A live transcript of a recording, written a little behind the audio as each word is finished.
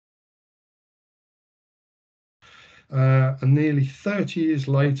and nearly 30 years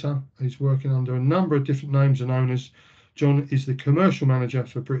later, he's working under a number of different names and owners. John is the commercial manager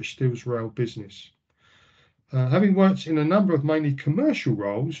for British Steel's rail business. Having worked in a number of mainly commercial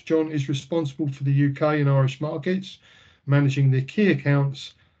roles, John is responsible for the UK and Irish markets, managing the key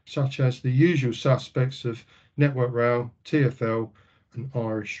accounts such as the usual suspects of Network Rail, TfL and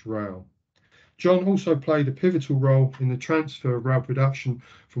Irish Rail. John also played a pivotal role in the transfer of rail production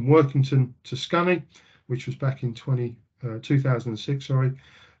from Workington to Scunny, which was back in 2006,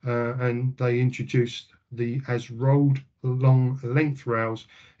 and they introduced the as rolled long length rails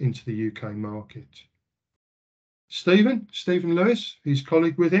into the UK market. Stephen Lewis, his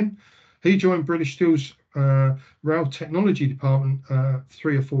colleague with him, he joined British Steel's rail technology department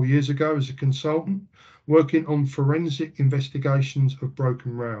 3 or 4 years ago as a consultant, working on forensic investigations of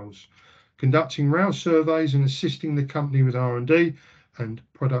broken rails, conducting rail surveys and assisting the company with R&D and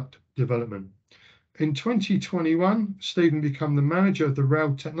product development. In 2021, Stephen became the manager of the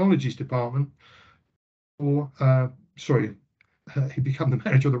rail technologies department, he became the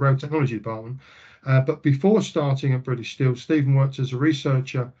manager of the rail technology department. But before starting at British Steel, Stephen worked as a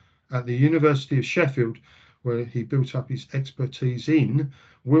researcher at the University of Sheffield, where he built up his expertise in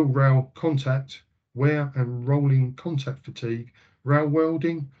wheel rail contact, wear and rolling contact fatigue, rail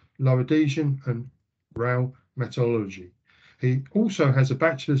welding, low adhesion and rail metallurgy. He also has a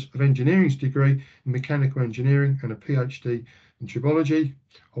Bachelor's of Engineering degree in Mechanical Engineering and a PhD in Tribology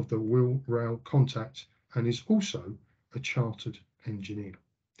of the wheel rail contact, and is also a chartered engineer.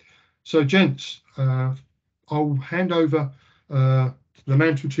 So, gents, I'll hand over the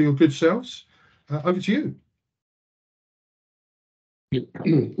mantle to your good selves. Over to you.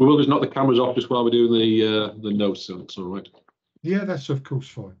 We will just knock the cameras off just while we're doing the notes, so it's all right. Yeah, that's of course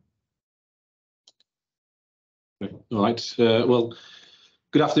fine. Okay. All right. Well,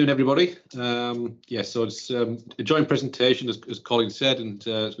 good afternoon, everybody. Yeah, so it's a joint presentation, as Colin said, and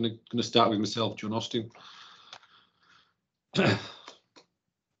it's going to start with myself, John Austin.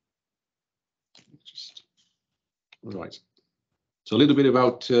 Right. So a little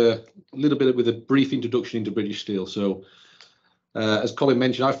bit with a brief introduction into British Steel. So, as Colin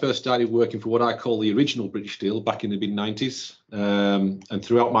mentioned, I first started working for what I call the original British Steel back in the mid-90s. And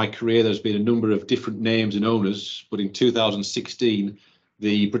throughout my career, there's been a number of different names and owners. But in 2016,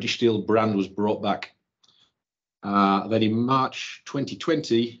 the British Steel brand was brought back. Then in March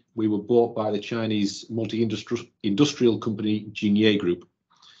 2020, we were bought by the Chinese multi-industrial company Jingye Group.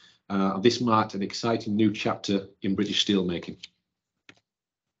 This marked an exciting new chapter in British steel making.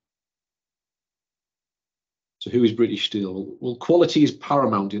 So who is British Steel? Well, quality is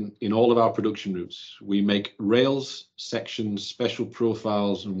paramount in all of our production routes. We make rails, sections, special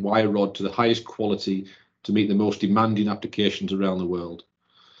profiles and wire rod to the highest quality to meet the most demanding applications around the world.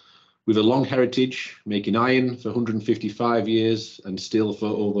 With a long heritage, making iron for 155 years and steel for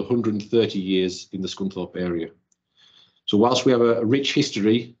over 130 years in the Scunthorpe area. So whilst we have a rich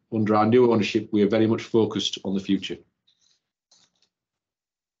history, under our new ownership, we are very much focused on the future.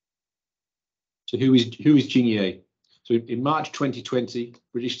 So who is Jingye? So in March 2020,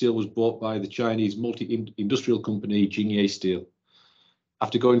 British Steel was bought by the Chinese multi-industrial company Jingye Steel.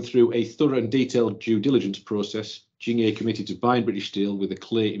 After going through a thorough and detailed due diligence process, Jingye committed to buying British Steel with a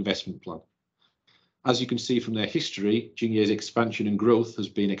clear investment plan. As you can see from their history, Jingye's expansion and growth has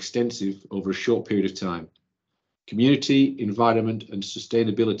been extensive over a short period of time. Community, environment and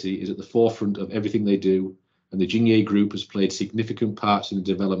sustainability is at the forefront of everything they do, and the Jingye Group has played significant parts in the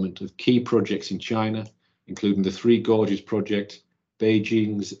development of key projects in China, including the Three Gorges project,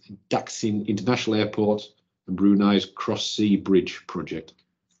 Beijing's Daxing International Airport and Brunei's Cross Sea Bridge project.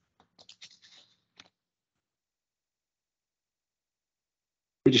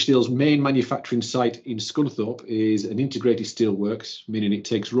 British Steel's main manufacturing site in Scunthorpe is an integrated steelworks, meaning it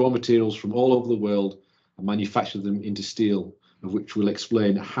takes raw materials from all over the world and manufactures them into steel, of which we'll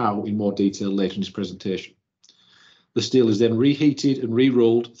explain how in more detail later in this presentation. The steel is then reheated and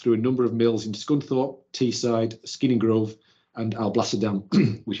re-rolled through a number of mills in Scunthorpe, Teesside, Skinning Grove and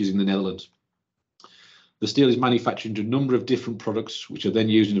Alblasserdam, which is in the Netherlands. The steel is manufactured into a number of different products, which are then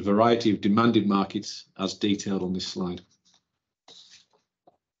used in a variety of demanded markets, as detailed on this slide.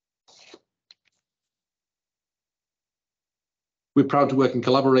 We're proud to work in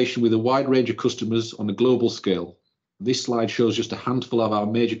collaboration with a wide range of customers on a global scale. This slide shows just a handful of our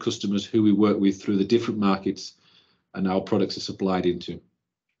major customers who we work with through the different markets and our products are supplied into.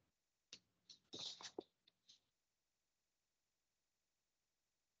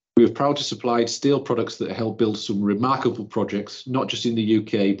 We are proud to supply steel products that help build some remarkable projects, not just in the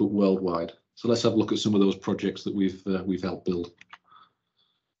UK, but worldwide. So let's have a look at some of those projects that we've helped build.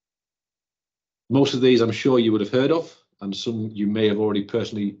 Most of these I'm sure you would have heard of, and some you may have already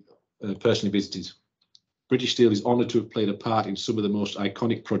personally visited. British Steel is honoured to have played a part in some of the most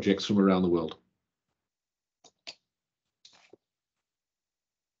iconic projects from around the world.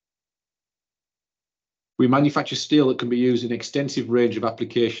 We manufacture steel that can be used in an extensive range of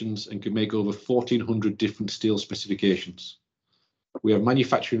applications and can make over 1,400 different steel specifications. We have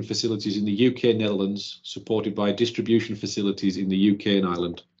manufacturing facilities in the UK and Netherlands, supported by distribution facilities in the UK and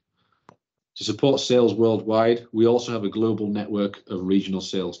Ireland. To support sales worldwide, we also have a global network of regional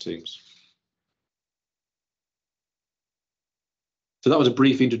sales teams. So that was a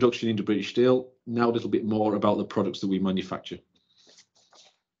brief introduction into British Steel. Now a little bit more about the products that we manufacture.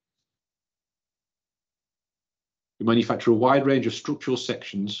 We manufacture a wide range of structural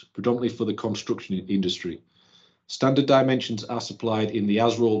sections, predominantly for the construction industry. Standard dimensions are supplied in the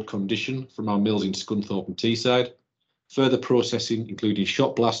as-rolled condition from our mills in Scunthorpe and Teesside. Further processing, including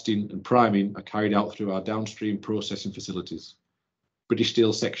shot blasting and priming, are carried out through our downstream processing facilities. British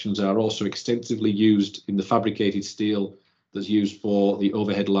Steel sections are also extensively used in the fabricated steel that's used for the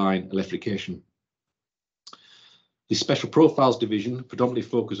overhead line electrification. The Special Profiles division predominantly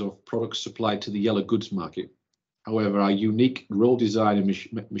focuses on products supplied to the yellow goods market. However, our unique roll design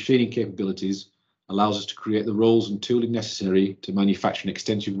and machining capabilities allows us to create the rolls and tooling necessary to manufacture an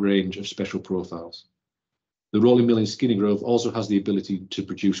extensive range of special profiles. The rolling mill in Skinny Grove also has the ability to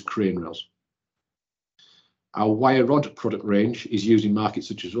produce crane rails. Our wire rod product range is used in markets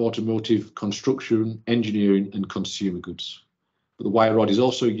such as automotive, construction, engineering, and consumer goods. But the wire rod is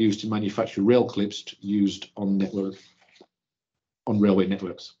also used to manufacture rail clips used on railway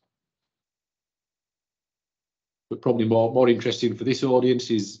networks. But probably more interesting for this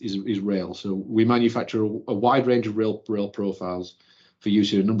audience is rail. So we manufacture a wide range of rail profiles for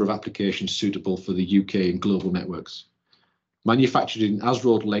use in a number of applications suitable for the UK and global networks. Manufactured in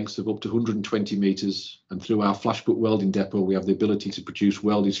as-rolled lengths of up to 120 metres, and through our flashbook welding depot, we have the ability to produce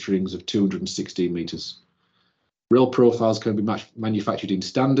welded strings of 216 metres. Rail profiles can be manufactured in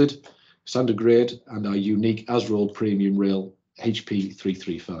standard grade, and our unique as-rolled premium rail HP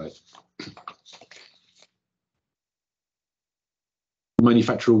 335. We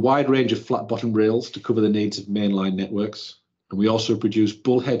manufacture a wide range of flat bottom rails to cover the needs of mainline networks, and we also produce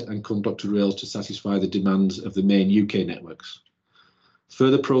bullhead and conductor rails to satisfy the demands of the main UK networks.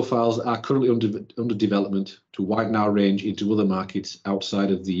 Further profiles are currently under development to widen our range into other markets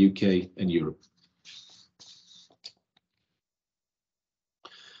outside of the UK and Europe.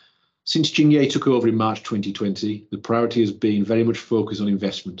 Since Jingye took over in March 2020, the priority has been very much focused on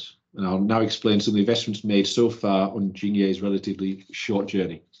investment, and I'll now explain some of the investments made so far on Jingye's relatively short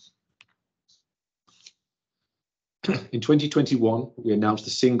journey. In 2021, we announced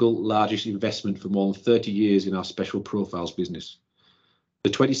the single largest investment for more than 30 years in our Special Profiles business. The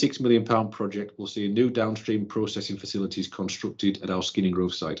 £26 million project will see a new downstream processing facilities constructed at our Skinny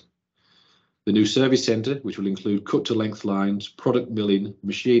Grove site. The new service centre, which will include cut-to-length lines, product milling,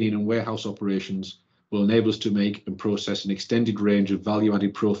 machining and warehouse operations, will enable us to make and process an extended range of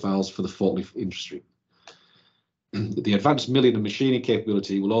value-added profiles for the forklift industry. The advanced milling and machining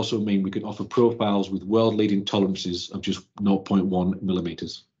capability will also mean we can offer profiles with world-leading tolerances of just 0.1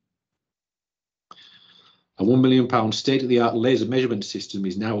 millimetres. A £1 million state-of-the-art laser measurement system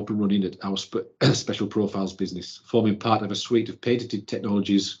is now up and running at our Special Profiles business, forming part of a suite of patented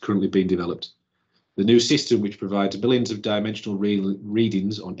technologies currently being developed. The new system, which provides millions of dimensional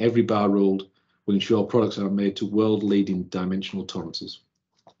readings on every bar rolled, will ensure products are made to world-leading dimensional tolerances.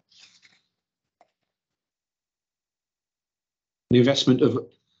 An investment of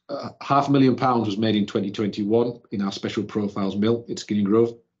 £500,000 was made in 2021 in our Special Profiles mill at Skinny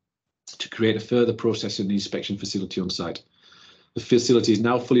Grove to create a further processing and inspection facility on site. The facility is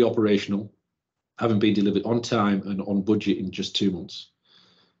now fully operational, having been delivered on time and on budget in just 2 months.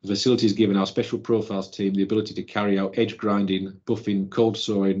 The facility has given our Special Profiles team the ability to carry out edge grinding, buffing, cold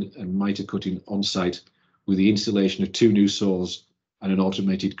sawing and mitre cutting on site with the installation of 2 new saws and an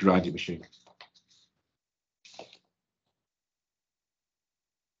automated grinding machine.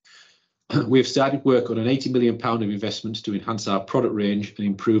 We have started work on an £80 million of investments to enhance our product range and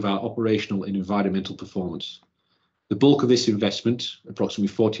improve our operational and environmental performance. The bulk of this investment,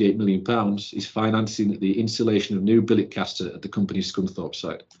 approximately £48 million, is financing the installation of new billet caster at the company's Scunthorpe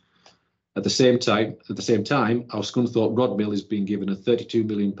site. At the same time, our Scunthorpe rod mill is being given a £32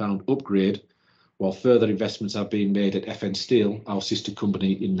 million upgrade, while further investments are being made at FN Steel, our sister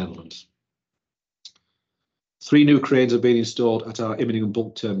company in Netherlands. 3 new cranes are being installed at our Immingham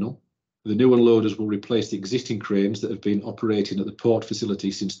bulk terminal. The new unloaders will replace the existing cranes that have been operating at the port facility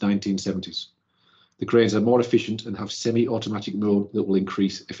since the 1970s. The cranes are more efficient and have semi-automatic mode that will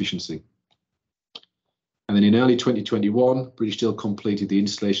increase efficiency. And then in early 2021, British Steel completed the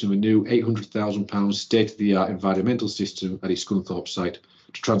installation of a new £800,000 state-of-the-art environmental system at its Scunthorpe site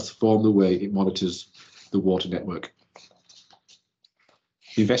to transform the way it monitors the water network.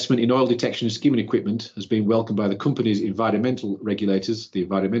 The investment in oil detection and skimming equipment has been welcomed by the company's environmental regulators, the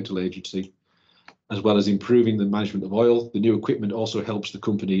Environmental Agency, as well as improving the management of oil. The new equipment also helps the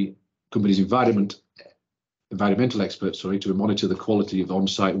company's environmental experts, to monitor the quality of the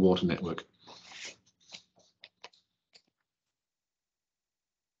on-site water network.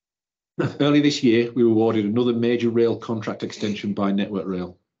 Early this year, we were awarded another major rail contract extension by Network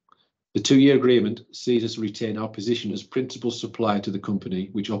Rail. The 2-year agreement sees us retain our position as principal supplier to the company,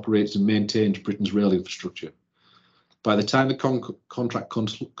 which operates and maintains Britain's rail infrastructure. By the time the contract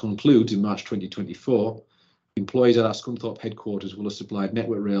concludes in March 2024, employees at our Scunthorpe headquarters will have supplied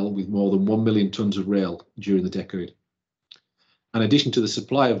Network Rail with more than 1 million tonnes of rail during the decade. In addition to the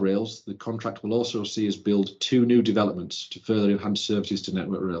supply of rails, the contract will also see us build 2 new developments to further enhance services to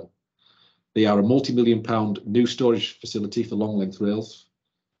Network Rail. They are a multi-million-pound new storage facility for long-length rails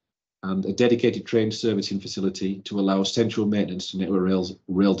and a dedicated train servicing facility to allow essential maintenance to Network Rail's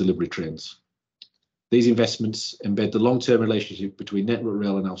rail delivery trains. These investments embed the long-term relationship between Network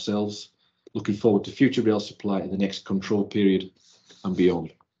Rail and ourselves, looking forward to future rail supply in the next control period and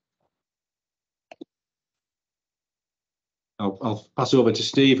beyond. I'll pass over to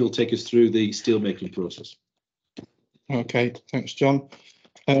Steve, who'll take us through the steelmaking process. Okay, thanks, John.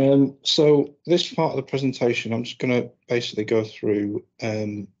 So this part of the presentation, I'm just going to basically go through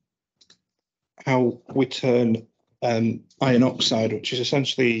how we turn iron oxide, which is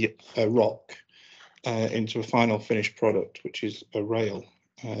essentially a rock, into a final finished product, which is a rail.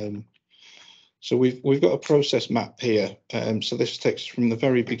 So we've got a process map here. So this takes from the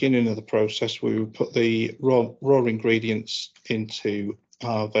very beginning of the process. We would put the raw ingredients into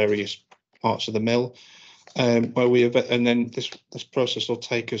our various parts of the mill. And then this process will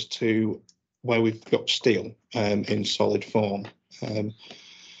take us to where we've got steel in solid form.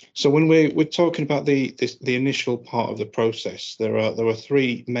 So when we're talking about the initial part of the process, there are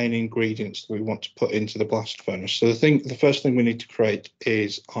 3 main ingredients that we want to put into the blast furnace. So the first thing we need to create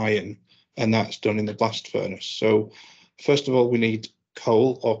is iron, and that's done in the blast furnace. So first of all, we need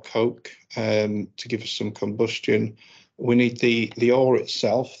coal or coke to give us some combustion. We need the ore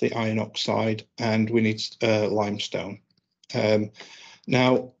itself, the iron oxide, and we need limestone.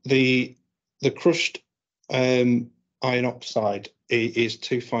 Now, the crushed iron oxide is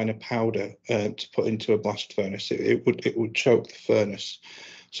too fine a powder to put into a blast furnace. It would choke the furnace.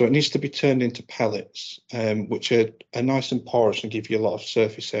 So it needs to be turned into pellets, which are nice and porous and give you a lot of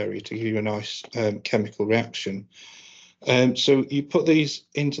surface area to give you a nice chemical reaction. So you put these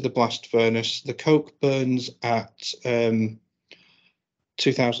into the blast furnace. The coke burns at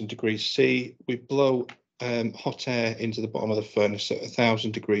 2000 degrees C. We blow hot air into the bottom of the furnace at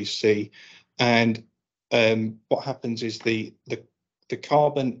 1000 degrees C. And what happens is the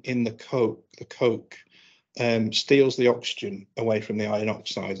carbon in the coke steals the oxygen away from the iron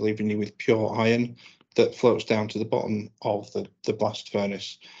oxide, leaving you with pure iron that floats down to the bottom of the blast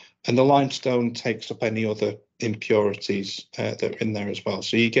furnace. And the limestone takes up any other impurities that are in there as well.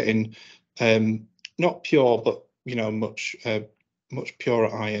 So you're getting not pure, but much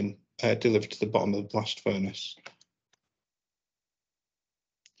purer iron delivered to the bottom of the blast furnace.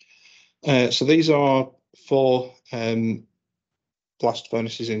 So these are 4 blast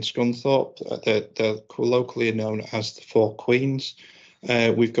furnaces in Scunthorpe. They're locally known as the 4 Queens.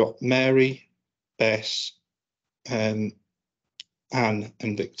 We've got Mary, Bess, Anne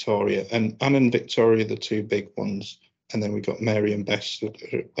and Victoria. And Anne and Victoria are the 2 big ones. And then we've got Mary and Bess that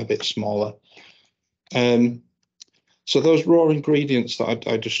are a bit smaller. So those raw ingredients that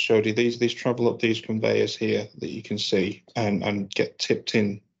I just showed you, these travel up these conveyors here that you can see and get tipped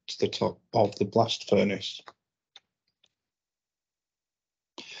in to the top of the blast furnace.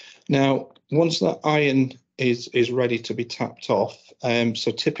 Now, once that iron is ready to be tapped off,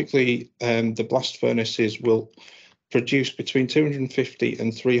 so typically the blast furnaces will produce between 250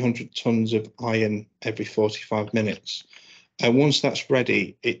 and 300 tons of iron every 45 minutes. And once that's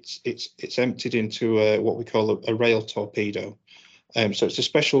ready, it's emptied into what we call a rail torpedo. So it's a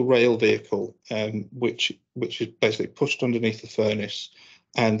special rail vehicle which is basically pushed underneath the furnace,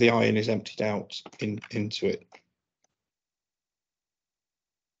 and the iron is emptied out into it.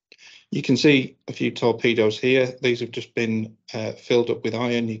 You can see a few torpedoes here. These have just been filled up with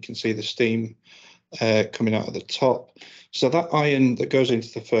iron. You can see the steam coming out of the top. So that iron that goes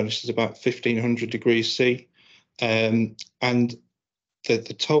into the furnace is about 1500 degrees C. And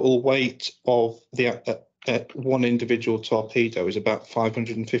the total weight of one individual torpedo is about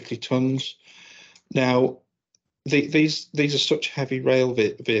 550 tons. Now, these are such heavy rail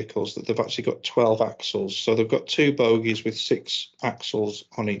vehicles that they've actually got 12 axles. So they've got 2 bogies with 6 axles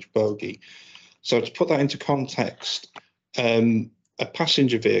on each bogie. So to put that into context, a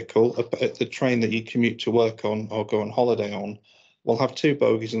passenger vehicle, the train that you commute to work on or go on holiday on, will have 2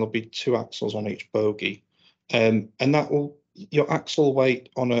 bogies and there'll be 2 axles on each bogie. And that will, your axle weight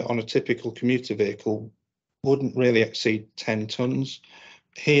on a typical commuter vehicle wouldn't really exceed 10 tons.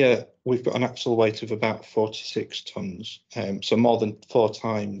 Here we've got an axle weight of about 46 tons, so more than 4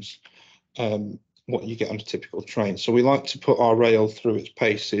 times what you get on a typical train. So we like to put our rail through its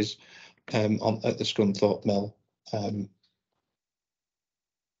paces at the Scunthorpe Mill.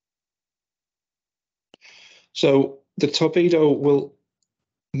 So the torpedo will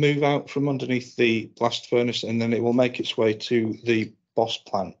move out from underneath the blast furnace, and then it will make its way to the Boss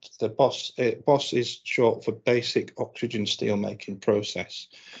plant. The Boss is short for basic oxygen steel making process.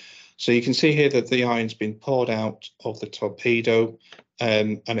 So you can see here that the iron's been poured out of the torpedo,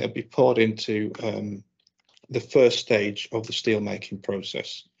 and it'll be poured into the first stage of the steel making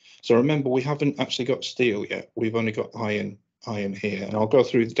process. So remember, we haven't actually got steel yet. We've only got iron here, and I'll go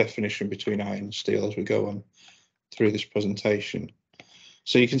through the definition between iron and steel as we go on through this presentation.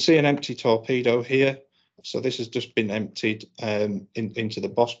 So you can see an empty torpedo here. So this has just been emptied into the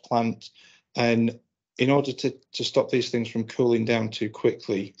Boss plant, and in order to stop these things from cooling down too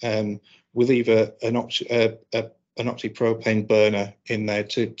quickly, we leave an oxypropane burner in there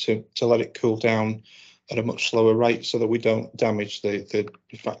to let it cool down at a much slower rate, so that we don't damage the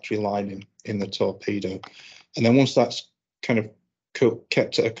factory lining in the torpedo. And then once that's kind of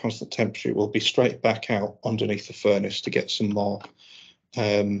kept at a constant temperature, it will be straight back out underneath the furnace to get some more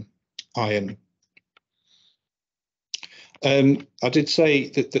iron. I did say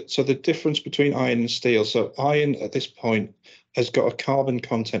that so the difference between iron and steel. So iron at this point has got a carbon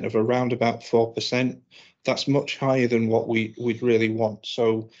content of around about 4%. That's much higher than what we'd really want.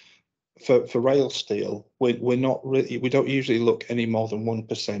 So for rail steel, we don't usually look any more than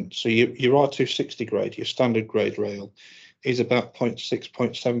 1%. So your R260 grade, your standard grade rail, is about 0.6,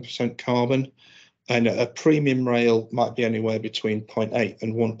 0.7% carbon, and a premium rail might be anywhere between 0.8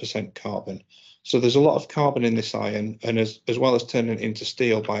 and 1% carbon. So there's a lot of carbon in this iron, and as well as turning it into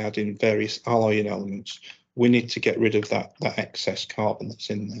steel by adding various alloying elements, we need to get rid of that excess carbon that's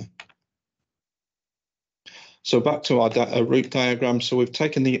in there. So back to our route diagram. So we've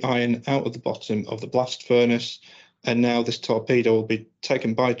taken the iron out of the bottom of the blast furnace, and now this torpedo will be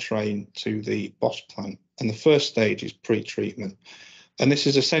taken by train to the Boss plant. And the first stage is pre-treatment. And this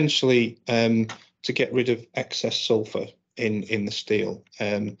is essentially to get rid of excess sulfur in the steel.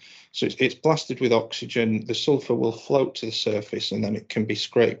 So it's blasted with oxygen. The sulfur will float to the surface, and then it can be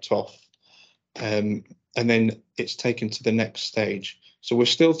scraped off. And then it's taken to the next stage. So we're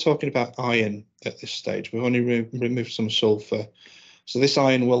still talking about iron at this stage. We've only removed some sulfur. So this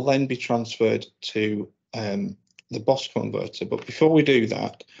iron will then be transferred to the Boss converter. But before we do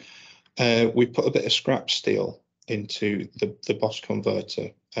that, we put a bit of scrap steel into the Boss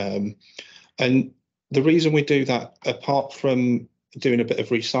converter. And the reason we do that, apart from doing a bit of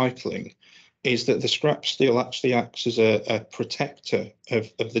recycling, is that the scrap steel actually acts as a protector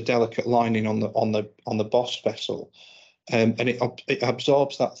of the delicate lining on the Boss vessel, and it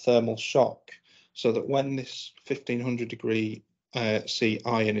absorbs that thermal shock, so that when this 1500 degree C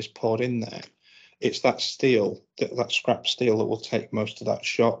iron is poured in there, it's that steel, that scrap steel, that will take most of that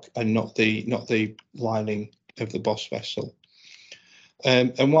shock, and not the lining of the Boss vessel.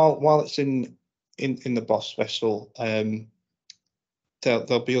 And while it's in the Boss vessel,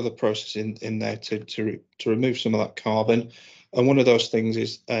 there'll be other processes in there to remove some of that carbon, and one of those things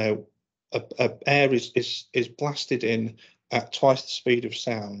is air is blasted in at twice the speed of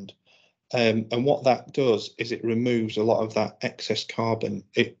sound, and what that does is it removes a lot of that excess carbon.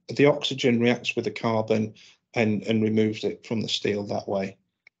 The oxygen reacts with the carbon and removes it from the steel that way.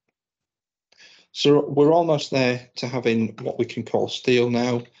 So we're almost there to having what we can call steel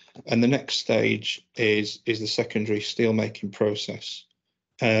now, and the next stage is the secondary steel making process.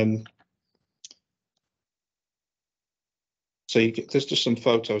 So there's just some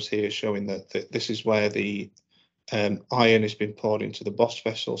photos here showing that this is where the iron has been poured into the Boss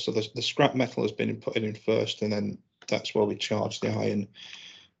vessel. So the scrap metal has been put in first, and then that's where we charge the iron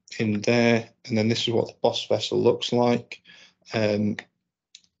in there. And then this is what the Boss vessel looks like.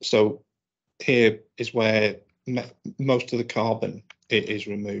 So here is where most of the carbon is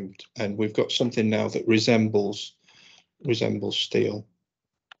removed, and we've got something now that resembles steel.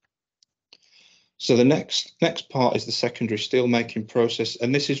 So the next part is the secondary steel making process,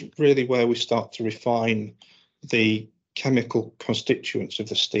 and this is really where we start to refine the chemical constituents of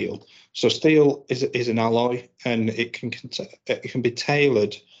the steel. So steel is an alloy, and it can be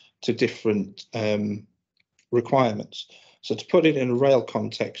tailored to different requirements. So to put it in a rail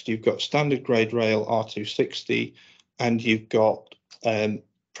context, you've got standard grade rail R260, and you've got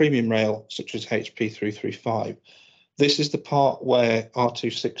premium rail such as HP335. This is the part where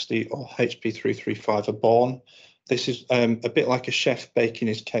R260 or HP335 are born. This is a bit like a chef baking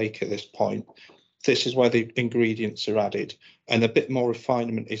his cake at this point. This is where the ingredients are added, and a bit more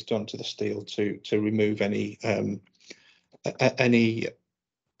refinement is done to the steel to remove anything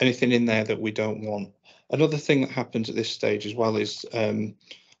in there that we don't want. Another thing that happens at this stage as well is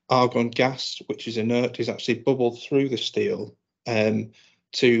argon gas, which is inert, is actually bubbled through the steel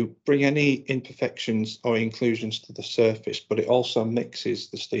to bring any imperfections or inclusions to the surface, but it also mixes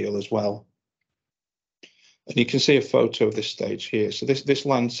the steel as well. And you can see a photo of this stage here. So this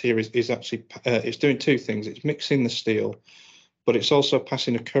lance here is actually it's doing two things. It's mixing the steel, but it's also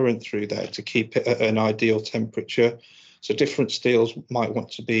passing a current through there to keep it at an ideal temperature. So different steels might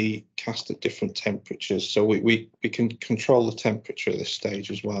want to be cast at different temperatures. So we can control the temperature at this stage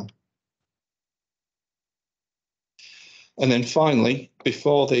as well. And then finally,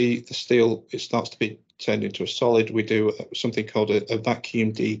 before the steel starts to be turned into a solid, we do something called a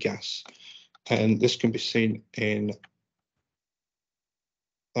vacuum degas. And this can be seen in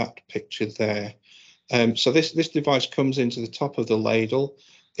that picture there. So this device comes into the top of the ladle.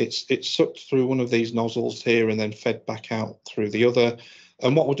 It's sucked through one of these nozzles here and then fed back out through the other.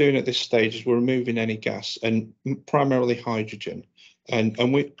 And what we're doing at this stage is we're removing any gas, and primarily hydrogen. And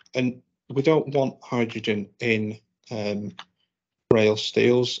we don't want hydrogen in rail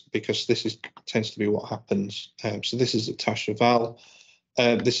steels, because this tends to be what happens. So this is a Tashaval.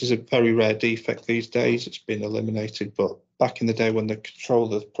 This is a very rare defect these days. It's been eliminated, but back in the day when the control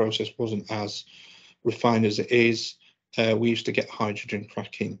of the process wasn't as refined as it is, we used to get hydrogen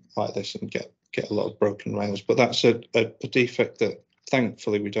cracking like this and get a lot of broken rails. But that's a defect that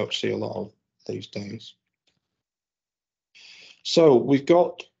thankfully we don't see a lot of these days. So we've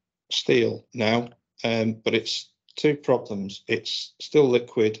got steel now, but it's two problems. It's still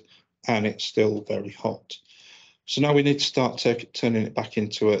liquid and it's still very hot. So now we need to start turning it back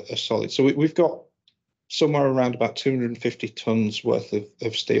into a solid. So we've got somewhere around about 250 tons worth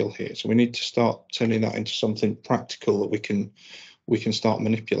of steel here. So we need to start turning that into something practical that we can start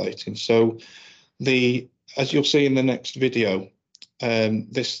manipulating. So as you'll see in the next video,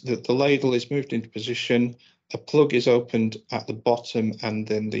 the ladle is moved into position. A plug is opened at the bottom, and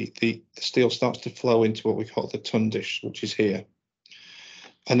then the steel starts to flow into what we call the ton dish, which is here.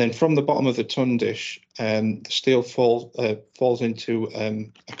 And then from the bottom of the ton dish, the steel falls into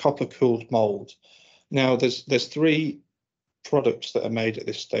a copper-cooled mould. Now, there's three products that are made at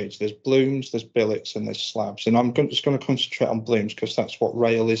this stage. There's blooms, there's billets, and there's slabs. And I'm just going to concentrate on blooms because that's what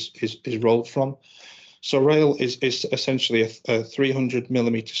rail is rolled from. So rail is essentially a 300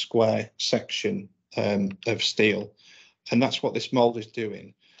 millimeter square section of steel, and that's what this mould is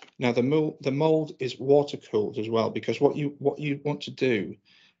doing. Now the mould is water cooled as well, because what you want to do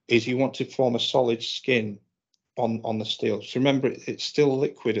is you want to form a solid skin on the steel. So remember, it's still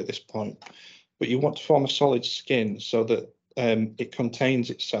liquid at this point, but you want to form a solid skin so that it contains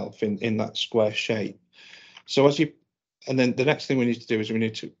itself in that square shape. So and then the next thing we need to do is we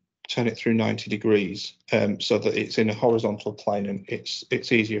need to turn it through 90 degrees so that it's in a horizontal plane and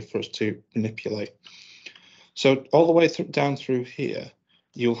it's easier for us to manipulate. So all the way down through here,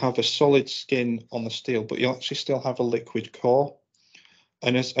 you'll have a solid skin on the steel, but you'll actually still have a liquid core.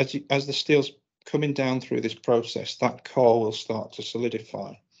 And as the steel's coming down through this process, that core will start to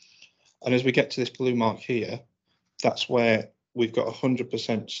solidify. And as we get to this blue mark here, that's where we've got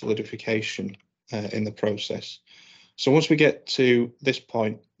 100% solidification in the process. So once we get to this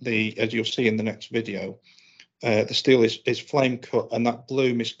point, as you'll see in the next video, the steel is flame cut, and that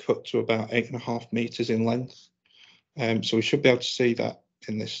bloom is cut to about 8.5 meters in length. So we should be able to see that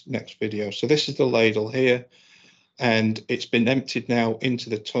in this next video. So this is the ladle here, and it's been emptied now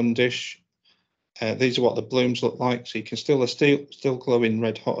into the ton dish. These are what the blooms look like. So you can still glowing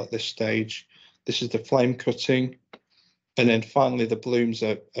red hot at this stage. This is the flame cutting, and then finally the blooms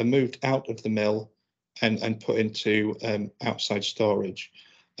are moved out of the mill and put into outside storage.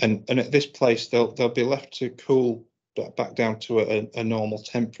 And at this place, they'll be left to cool back down to a normal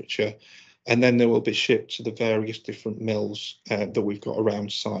temperature, and then they will be shipped to the various different mills that we've got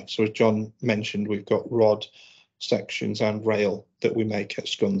around site. So as John mentioned, we've got rod sections and rail that we make at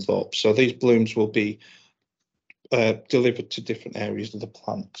Scunthorpe. So these blooms will be delivered to different areas of the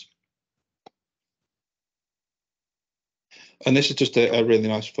plant. And this is just a really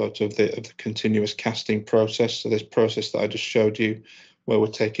nice photo of the continuous casting process. So this process that I just showed you, where we're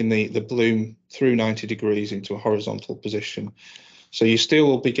taking the bloom through 90 degrees into a horizontal position. So your steel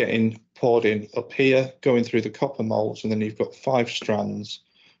will be getting poured in up here, going through the copper molds, and then you've got 5 strands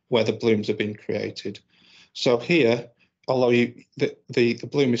where the blooms have been created. So here, although the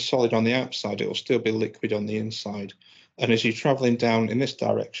bloom is solid on the outside, it will still be liquid on the inside. And as you're traveling down in this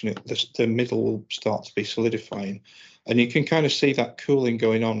direction, the middle will start to be solidifying. And you can kind of see that cooling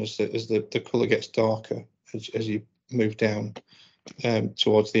going on as the colour gets darker as you move down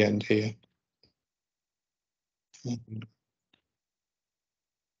towards the end here.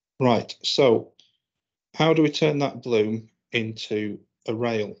 Right, so how do we turn that bloom into a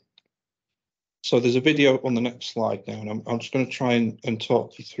rail? So there's a video on the next slide now, and I'm just going to try and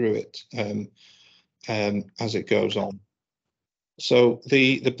talk you through it as it goes on. So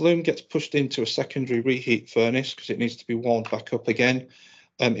the bloom gets pushed into a secondary reheat furnace because it needs to be warmed back up again.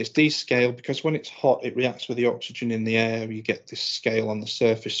 It's descaled because when it's hot, it reacts with the oxygen in the air. You get this scale on the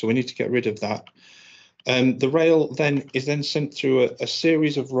surface, so we need to get rid of that. The rail then is sent through a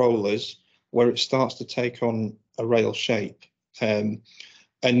series of rollers where it starts to take on a rail shape. And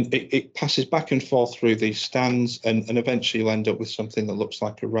it passes back and forth through these stands, and eventually you'll end up with something that looks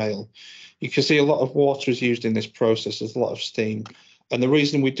like a rail. You can see a lot of water is used in this process. There's a lot of steam. And the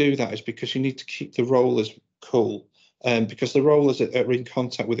reason we do that is because you need to keep the rollers cool. Because the rollers are in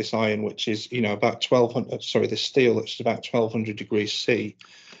contact with this iron, which is, you know, about 1200, sorry, the steel, that's about 1200 degrees C.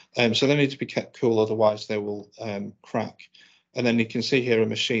 So they need to be kept cool, otherwise they will crack. And then you can see here a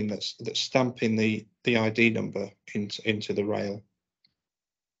machine that's stamping the ID number into the rail.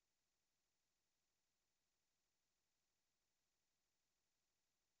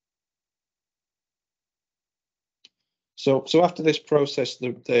 So after this process,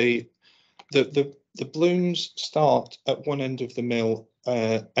 the blooms start at one end of the mill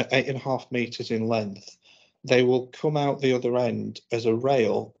at 8.5 meters in length. They will come out the other end as a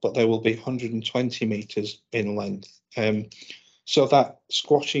rail, but they will be 120 meters in length. So that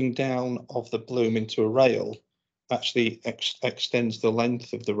squashing down of the bloom into a rail actually extends the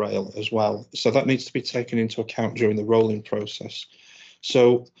length of the rail as well. So that needs to be taken into account during the rolling process.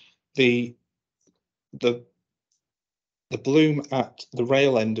 So the bloom at the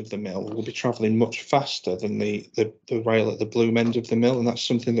rail end of the mill will be travelling much faster than the rail at the bloom end of the mill, and that's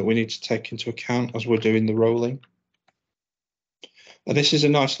something that we need to take into account as we're doing the rolling. And this is a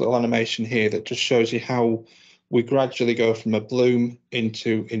nice little animation here that just shows you how we gradually go from a bloom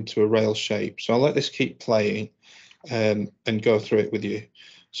into a rail shape. So I'll let this keep playing and go through it with you.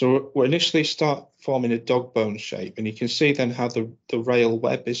 So we initially start forming a dog bone shape, and you can see then how the rail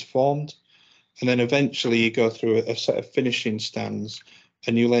web is formed. And then eventually you go through a set of finishing stands,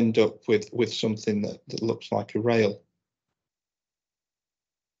 and you'll end up with something that looks like a rail.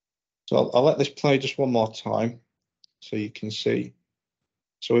 So I'll let this play just one more time so you can see.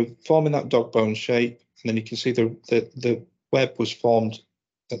 So we're forming that dog bone shape, and then you can see the web was formed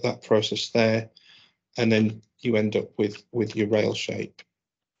at that process there, and then you end up with your rail shape.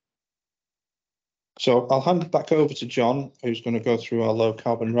 So I'll hand it back over to John, who's going to go through our low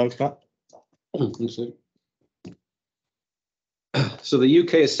carbon roadmap. So the UK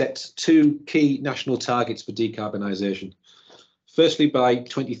has set 2 key national targets for decarbonisation. Firstly, by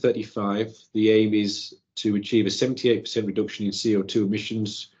 2035, the aim is to achieve a 78% reduction in CO2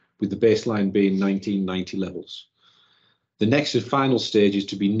 emissions, with the baseline being 1990 levels. The next and final stage is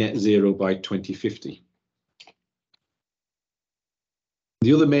to be net zero by 2050.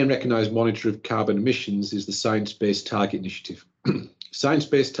 The other main recognised monitor of carbon emissions is the Science Based Target Initiative.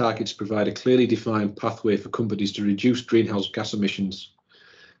 Science-based targets provide a clearly defined pathway for companies to reduce greenhouse gas emissions.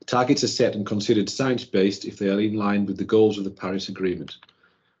 Targets are set and considered science-based if they are in line with the goals of the Paris Agreement.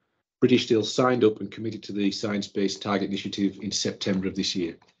 British Steel signed up and committed to the Science-Based Target Initiative in September of this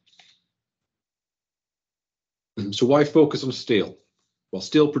year. So why focus on steel? Well,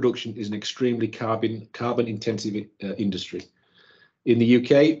 steel production is an extremely carbon-intensive industry. In the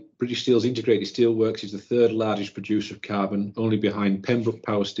UK, British Steel's integrated steelworks is the 3rd largest producer of carbon, only behind Pembroke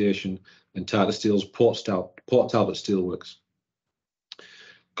Power Station and Tata Steel's Port Talbot Steelworks.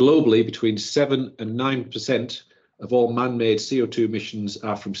 Globally, between 7 and 9% of all man-made CO2 emissions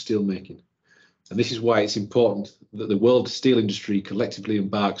are from steelmaking. And this is why it's important that the world steel industry collectively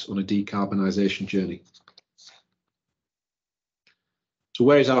embarks on a decarbonisation journey. So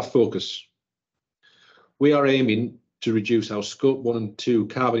where is our focus? We are aiming to reduce our Scope 1 and 2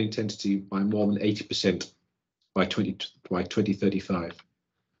 carbon intensity by more than 80% by 2035.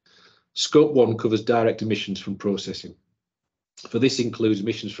 Scope 1 covers direct emissions from processing. For this includes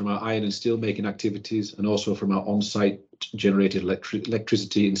emissions from our iron and steel making activities and also from our on-site generated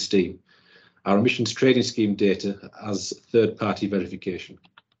electricity and steam. Our emissions trading scheme data as third-party verification.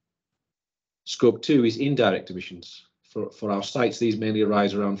 Scope 2 is indirect emissions. For our sites, these mainly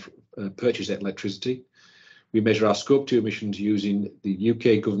arise around purchased electricity. We measure our Scope 2 emissions using the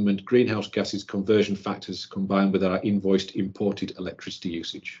UK government greenhouse gases conversion factors combined with our invoiced imported electricity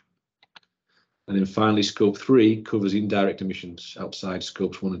usage. And then finally, Scope 3 covers indirect emissions outside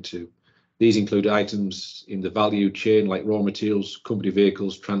Scopes 1 and 2. These include items in the value chain like raw materials, company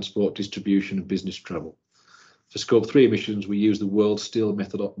vehicles, transport, distribution and business travel. For Scope 3 emissions, we use the World Steel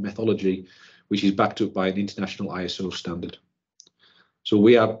methodology, which is backed up by an international ISO standard. So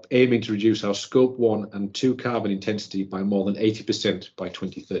we are aiming to reduce our Scope 1 and 2 carbon intensity by more than 80% by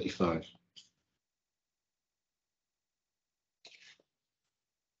 2035.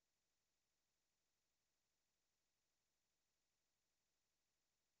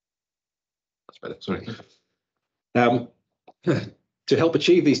 That's better, sorry. To help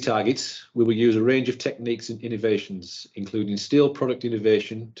achieve these targets, we will use a range of techniques and innovations, including steel product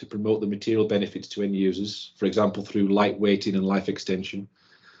innovation to promote the material benefits to end users, for example, through lightweighting and life extension,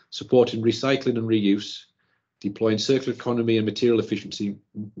 supporting recycling and reuse, deploying circular economy and material efficiency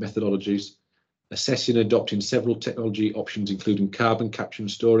methodologies, assessing and adopting several technology options, including carbon capture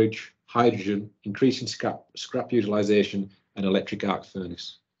and storage, hydrogen, increasing scrap utilisation, and electric arc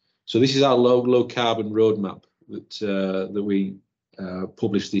furnace. So this is our low carbon roadmap that we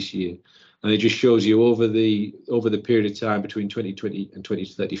published this year, and it just shows you over the period of time between 2020 and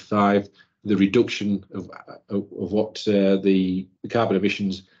 2035 the reduction of what the carbon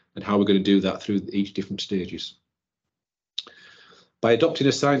emissions and how we're going to do that through each different stages. By adopting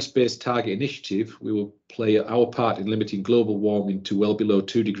a science-based target initiative, we will play our part in limiting global warming to well below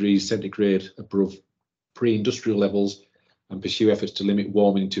 2 degrees centigrade above pre-industrial levels and pursue efforts to limit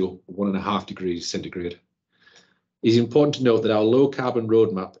warming to 1.5 degrees centigrade. It is important to note that our low carbon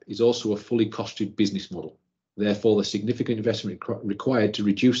roadmap is also a fully costed business model. Therefore, the significant investment required to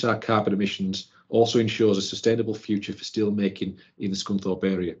reduce our carbon emissions also ensures a sustainable future for steel making in the Scunthorpe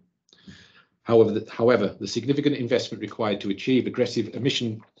area. However, the significant investment required to achieve aggressive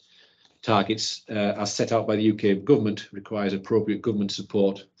emission targets as set out by the UK government requires appropriate government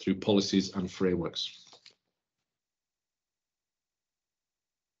support through policies and frameworks.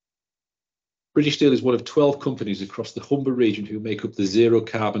 British Steel is one of 12 companies across the Humber region who make up the Zero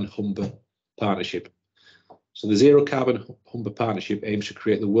Carbon Humber Partnership. So the Zero Carbon Humber Partnership aims to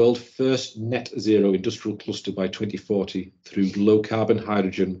create the world's first net zero industrial cluster by 2040 through low carbon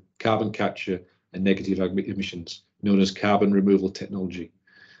hydrogen, carbon capture and negative emissions, known as carbon removal technology.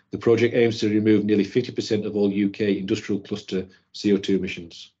 The project aims to remove nearly 50% of all UK industrial cluster CO2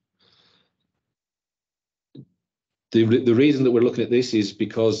 emissions. The reason that we're looking at this is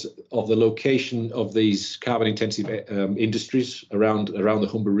because of the location of these carbon intensive industries around the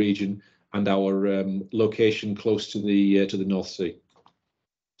Humber region and our location close to the North Sea.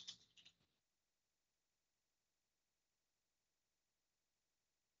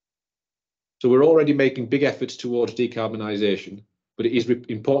 So we're already making big efforts towards decarbonisation, but it is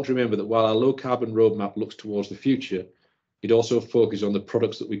important to remember that while our low carbon roadmap looks towards the future, it also focuses on the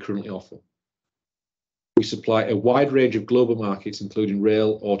products that we currently offer. We supply a wide range of global markets, including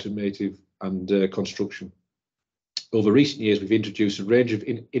rail, automotive and construction. Over recent years, we've introduced a range of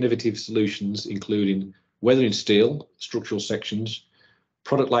innovative solutions, including weathering steel, structural sections.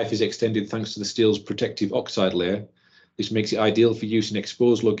 Product life is extended thanks to the steel's protective oxide layer. This makes it ideal for use in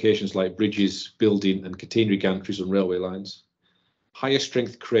exposed locations like bridges, building and catenary gantries on railway lines. Higher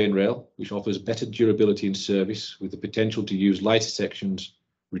strength crane rail, which offers better durability and service with the potential to use lighter sections,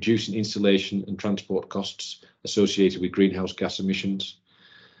 reducing installation and transport costs associated with greenhouse gas emissions.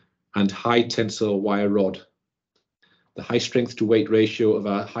 And high tensile wire rod. The high strength to weight ratio of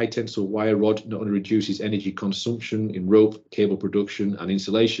our high tensile wire rod not only reduces energy consumption in rope, cable production and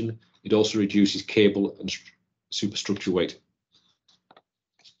insulation, it also reduces cable and superstructure weight.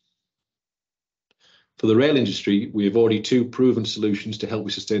 For the rail industry, we have already 2 proven solutions to help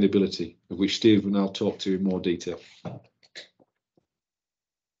with sustainability, of which Steve will now talk to in more detail.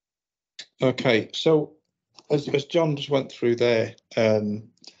 Okay, so as John just went through there,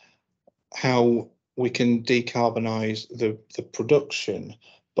 how we can decarbonise the production,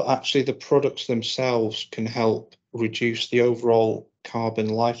 but actually the products themselves can help reduce the overall carbon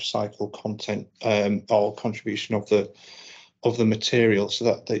life cycle content or contribution of the material, so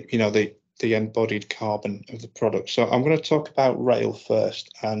that the embodied carbon of the product. So I'm going to talk about rail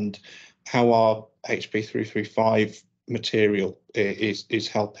first and how our HB 335 material is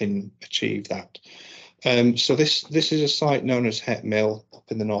helping achieve that. So this is a site known as Het Mill up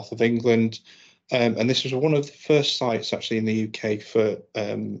in the north of England, and this was one of the first sites actually in the UK for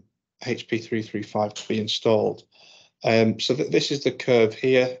HP 335 to be installed. So this is the curve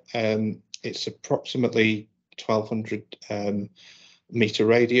here. It's approximately 1200 meter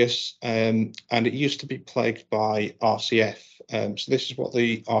radius, and it used to be plagued by RCF. So this is what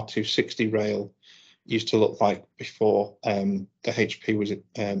the R260 rail used to look like before the HP was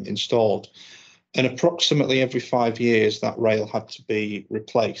installed. And approximately every 5 years, that rail had to be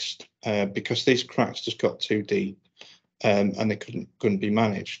replaced because these cracks just got too deep and they couldn't be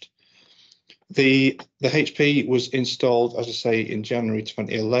managed. The HP was installed, as I say, in January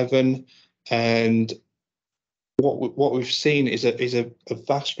 2011, and what we've seen is a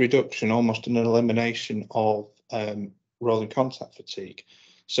vast reduction, almost an elimination of rolling contact fatigue.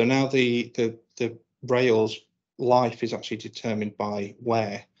 So now the rail's life is actually determined by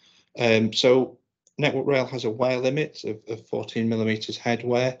wear. So Network Rail has a wear limit of 14 millimeters head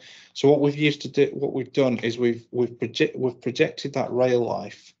wear. So what we've done is we've projected that rail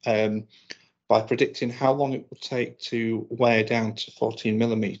life by predicting how long it will take to wear down to 14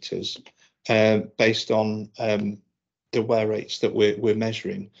 millimeters based on the wear rates that we're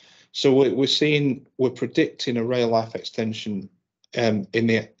measuring. So we're predicting a rail life extension in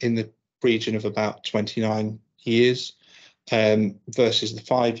the region of about 29 years versus the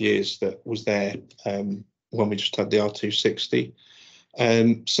 5 years that was there when we just had the R260.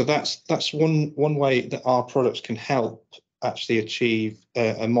 So that's one way that our products can help actually achieve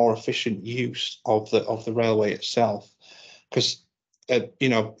a more efficient use of the railway itself, because you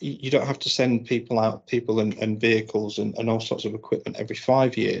know, you don't have to send people and vehicles and all sorts of equipment every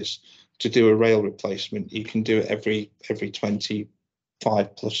 5 years to do a rail replacement. You can do it every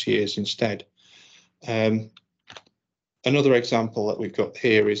 25 plus years instead. Another example that we've got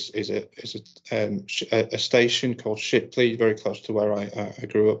here is a station called Shipley, very close to where I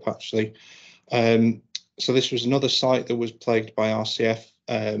grew up actually. So this was another site that was plagued by RCF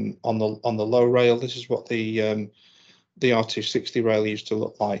on the low rail. This is what the R260 rail used to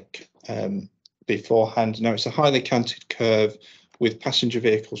look like beforehand. Now it's a highly canted curve with passenger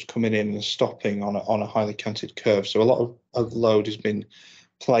vehicles coming in and stopping on a highly canted curve. So a lot of load has been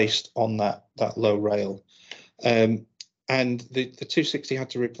placed on that low rail. And the 260 had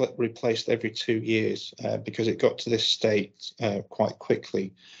to be replaced every 2 years because it got to this state quite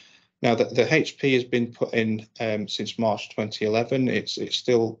quickly. Now the HP has been put in since March 2011. It's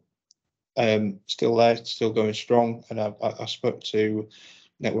still there, it's still going strong. And I spoke to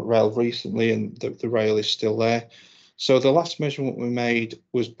Network Rail recently, and the rail is still there. So the last measurement we made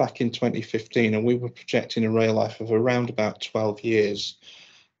was back in 2015, and we were projecting a rail life of around about 12 years.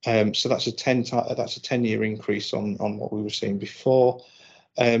 So that's a 10-year increase on what we were seeing before.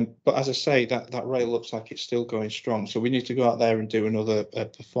 But as I say, that rail looks like it's still going strong. So we need to go out there and do another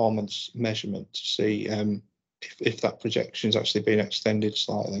performance measurement to see if that projection has actually been extended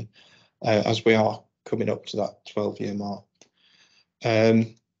slightly, as we are coming up to that 12-year mark.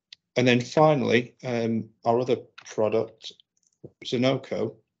 And then finally, our other product,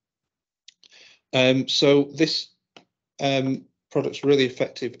 Sunoco. So this product's really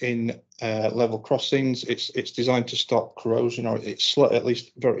effective in level crossings. It's designed to stop corrosion, or it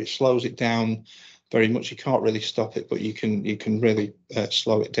slows it down very much. You can't really stop it, but you can really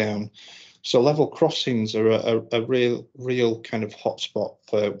slow it down. So level crossings are a real kind of hotspot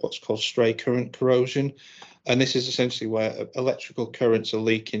for what's called stray current corrosion, and this is essentially where electrical currents are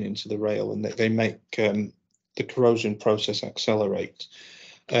leaking into the rail, and they make the corrosion process accelerate.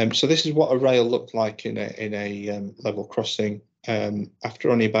 So this is what a rail looked like in a level crossing after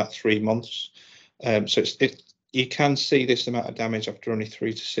only about 3 months. So you can see this amount of damage after only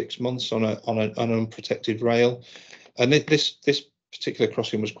 3 to 6 months on an unprotected rail. And this particular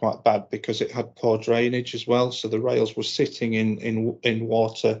crossing was quite bad because it had poor drainage as well. So the rails were sitting in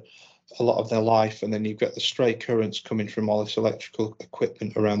water a lot of their life, and then you've got the stray currents coming from all this electrical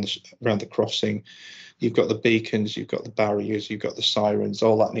equipment around the crossing. You've got the beacons, you've got the barriers, you've got the sirens.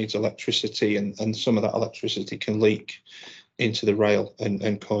 All that needs electricity, and some of that electricity can leak into the rail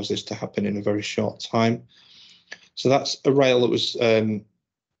and cause this to happen in a very short time. So that's a rail that was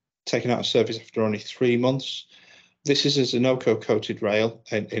taken out of service after only 3 months. This is a Sunoco coated rail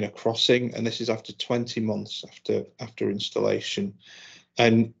in a crossing, and this is after 20 months after installation.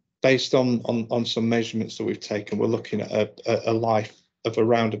 And based on some measurements that we've taken, we're looking at a life of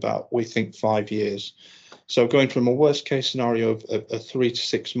around about, we think, 5 years. So going from a worst case scenario of 3 to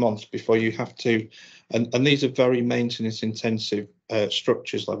 6 months before you have to, and these are very maintenance intensive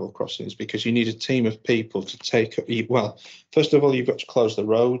structures, level crossings, because you need a team of people to take, well, first of all, you've got to close the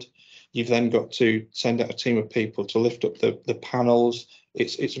road. You've then got to send out a team of people to lift up the panels.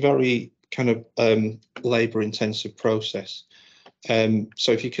 It's very kind of labour intensive process.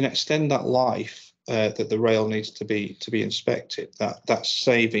 So if you can extend that life that the rail needs to be inspected, that's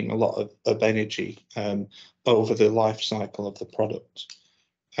saving a lot of energy over the life cycle of the product.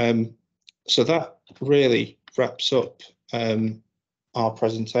 So that really wraps up our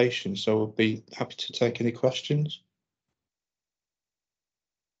presentation. So we'll be happy to take any questions.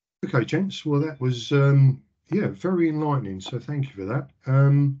 Okay, gents. Well, that was yeah, very enlightening. So thank you for that.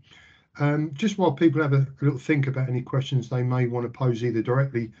 Just while people have a little think about any questions they may want to pose either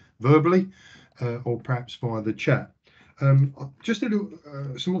directly verbally or perhaps via the chat. Just a little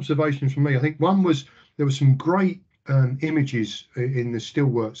some observations from me. I think one was there were some great images in the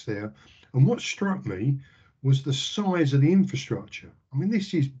steelworks there, and what struck me was the size of the infrastructure. I mean,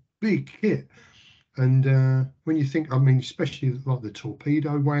 this is big kit. And when you think, I mean, especially like the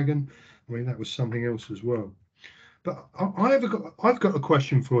torpedo wagon, I mean, that was something else as well. But I've got a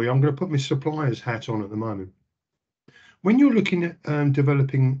question for you. I'm going to put my supplier's hat on at the moment. When you're looking at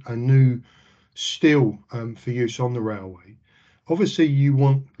developing a new steel for use on the railway, obviously you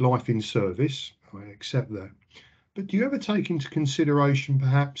want life in service. I accept that. But do you ever take into consideration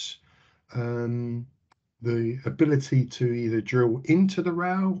perhaps the ability to either drill into the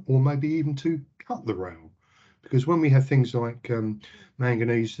rail or maybe even to cut the rail? Because when we have things like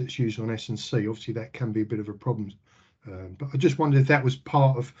manganese that's used on S&C, obviously that can be a bit of a problem. But I just wondered if that was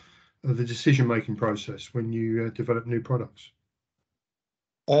part of the decision-making process when you develop new products.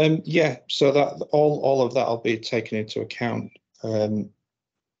 Yeah, so that all of that will be taken into account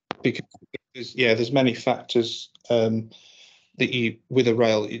because there's many factors that you, with a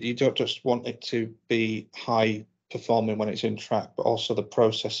rail, you don't just want it to be high performing when it's in track, but also the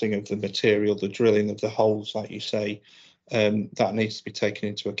processing of the material, the drilling of the holes, like you say, that needs to be taken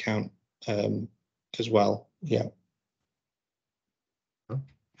into account as well. Yeah.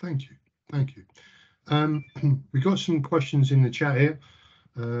 Thank you. Thank you. We've got some questions in the chat here.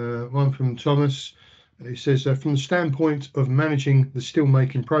 One from Thomas. He says, from the standpoint of managing the steel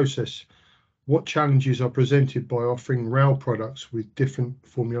making process, what challenges are presented by offering rail products with different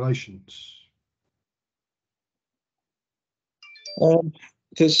formulations?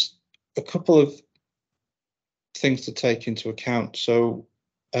 There's a couple of things to take into account. So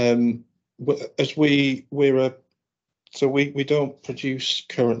as we don't produce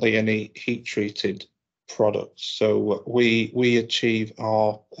currently any heat treated products. So we achieve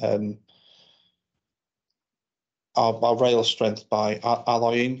our rail strength by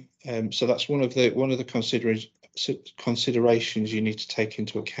alloying. So that's one of the considerations you need to take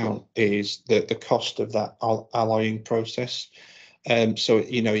into account is the cost of that alloying process. So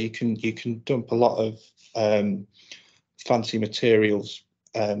you can dump a lot of fancy materials,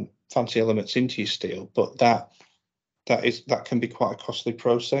 fancy elements into your steel, but that can be quite a costly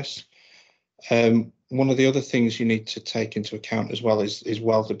process. One of the other things you need to take into account as well is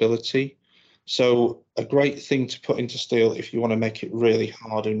weldability. So a great thing to put into steel if you want to make it really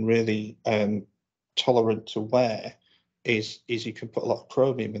hard and really tolerant to wear is you can put a lot of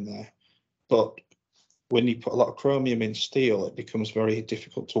chromium in there. But when you put a lot of chromium in steel, it becomes very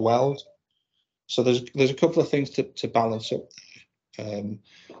difficult to weld. So there's a couple of things to balance up. And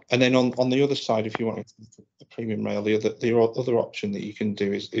then on the other side, if you want a premium rail, the other option that you can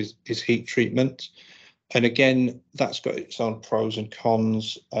do is heat treatment. And again, that's got its own pros and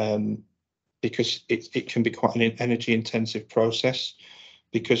cons because it can be quite an energy intensive process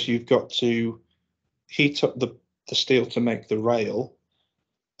because you've got to heat up the steel to make the rail,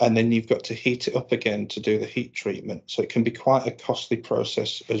 and then you've got to heat it up again to do the heat treatment. So it can be quite a costly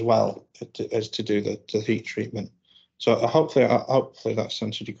process as well as to do the heat treatment. So hopefully that's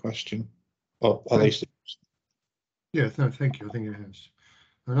answered your question, or at least. Yeah, no, thank you. I think it has.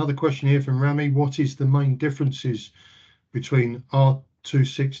 Another question here from Rami. What is the main differences between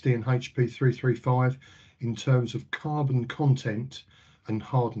R260 and HP335 in terms of carbon content and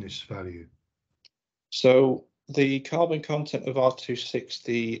hardness value? So the carbon content of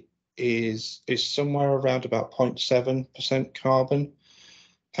R260 is somewhere around about 0.7% carbon,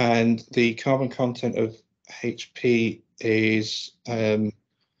 and the carbon content of HP is 0.85,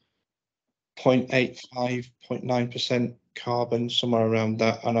 0.9% carbon, somewhere around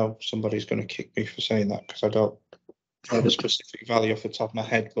that. I know somebody's going to kick me for saying that because I don't know the specific value off the top of my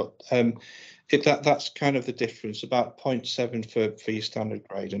head, but that's kind of the difference, about 0.7 for your standard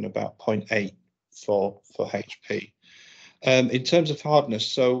grade and about 0.8 for HP. In terms of hardness,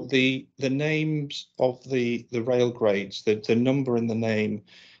 so the names of the rail grades, the number in the name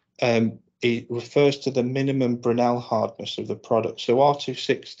it refers to the minimum Brunel hardness of the product. So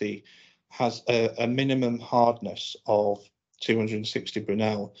R260 has a minimum hardness of 260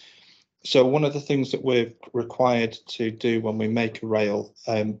 Brunel. So one of the things that we're required to do when we make a rail,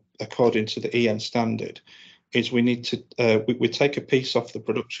 according to the EN standard, is we need to we take a piece off the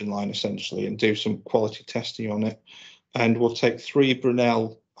production line essentially and do some quality testing on it, and we'll take 3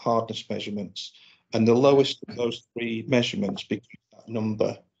 Brunel hardness measurements, and the lowest of those 3 measurements becomes that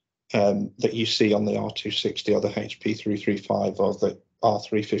number that you see on the R260 or the HP335 or the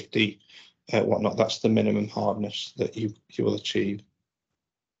R350, whatnot. That's the minimum hardness that you will achieve.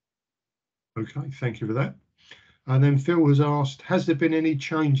 Okay, thank you for that. And then Phil has asked, has there been any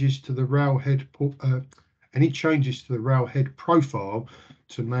changes to the railhead profile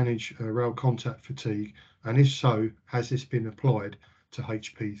to manage rail contact fatigue? And if so, has this been applied to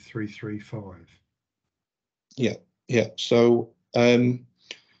HP 335? Yeah. So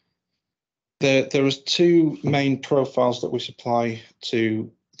there is 2 main profiles that we supply to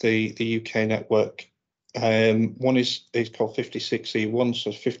the UK network. One is called 56E1,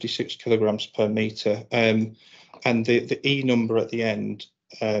 so 56 kilograms per meter, and the E number at the end,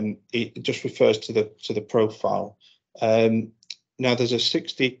 it just refers to the profile. Now there's a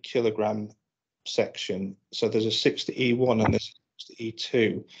 60 kilogram section, so there's a 60E1 and there's a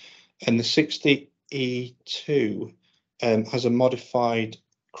 60E2, and the 60E2 has a modified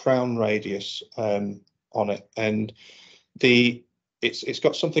crown radius on it, and it's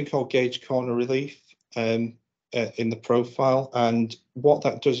got something called gauge corner relief in the profile, and what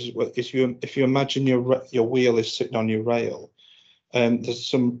that does is if you imagine your wheel is sitting on your rail,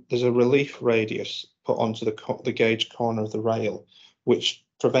 there's a relief radius put onto the gauge corner of the rail, which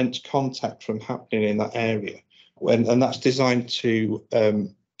prevents contact from happening in that area, and that's designed to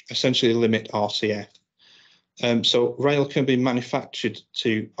essentially limit RCF. So rail can be manufactured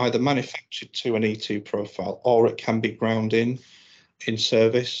to an E2 profile, or it can be ground in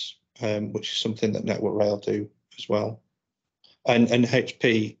service, which is something that Network Rail do as well. And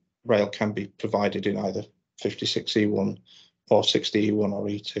HP rail can be provided in either 56E1 or 60E1 or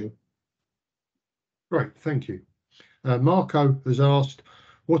E2. Great, thank you. Marco has asked,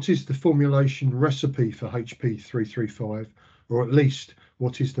 what is the formulation recipe for HP 335, or at least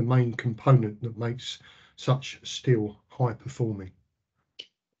what is the main component that makes such steel high performing?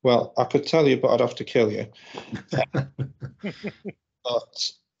 Well, I could tell you, but I'd have to kill you.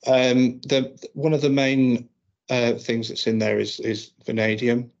 But one of the main things that's in there is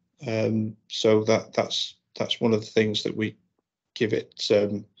vanadium. So that's one of the things that we give it,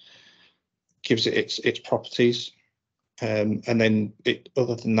 gives it its properties. And then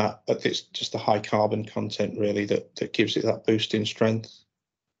other than that, it's just the high carbon content really that gives it that boost in strength.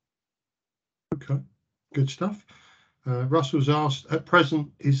 Okay, good stuff. Russell's asked, at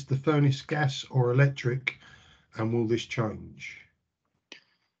present, is the furnace gas or electric, and will this change?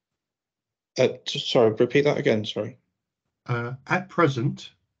 Sorry, repeat that again, sorry. At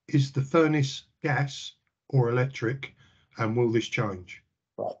present, is the furnace gas or electric, and will this change?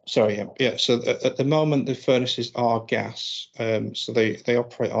 Right, sorry, yeah. So at the moment, the furnaces are gas. So they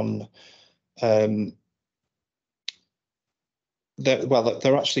operate on,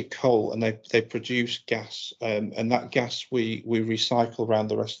 they're actually coal, and they produce gas, and that gas we recycle around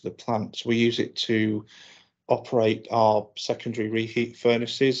the rest of the plant. So we use it to operate our secondary reheat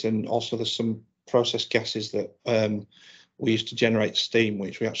furnaces, and also there's some process gases that we use to generate steam,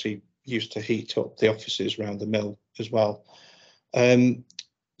 which we actually use to heat up the offices around the mill as well.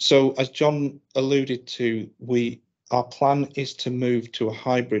 So as John alluded to, our plan is to move to a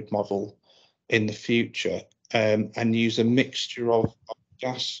hybrid model in the future, and use a mixture of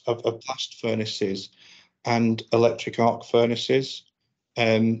gas of blast furnaces and electric arc furnaces.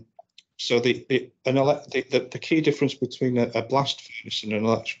 So the key difference between a blast furnace and an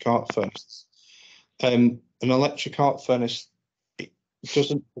electric arc furnace, an electric arc furnace, it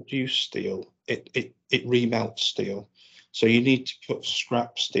doesn't produce steel, it remelts steel. So you need to put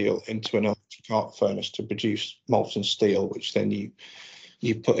scrap steel into an electric arc furnace to produce molten steel, which then you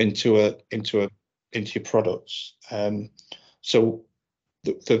put into your products. So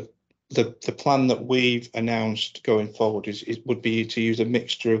the plan that we've announced going forward would be to use a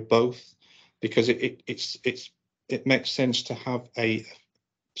mixture of both, because it makes sense to have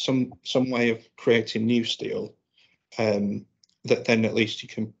some way of creating new steel, that then at least you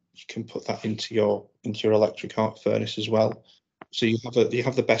can put that into your electric arc furnace as well. So you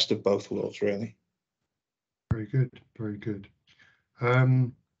have the best of both worlds, really. Very good, very good.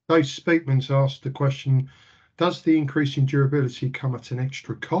 Dave Speakman's asked the question, does the increase in durability come at an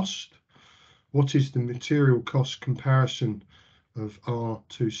extra cost? What is the material cost comparison of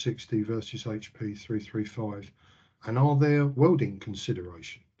R260 versus HP 335? And are there welding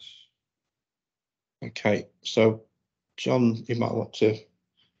considerations? Okay, so John, you might want to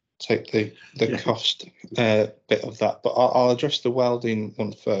take the Yeah. cost bit of that, but I'll address the welding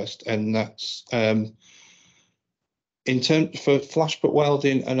one first, and that's in terms for flash butt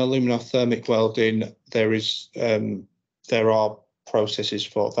welding and aluminothermic welding, there are processes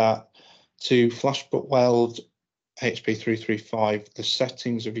for that. To flash butt weld HP 335, the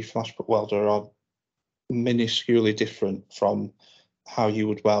settings of your flash butt welder are minusculely different from how you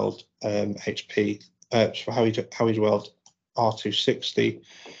would weld how you'd weld R260.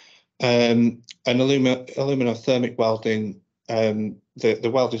 And aluminothermic welding,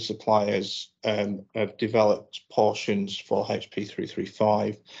 the welding suppliers have developed portions for HP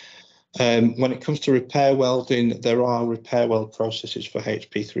 335. When it comes to repair welding, there are repair weld processes for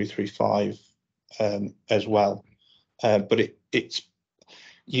HP 335 as well. But it's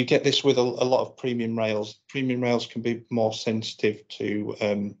you get this with a lot of premium rails. Premium rails can be more sensitive to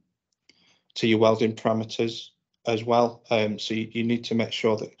your welding parameters as well. So you need to make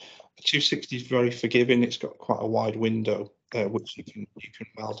sure that the 260 is very forgiving. It's got quite a wide window which you can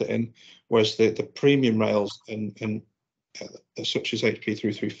weld it in, whereas the premium rails and such as HP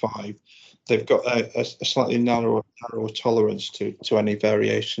 335, they've got a slightly narrower tolerance to any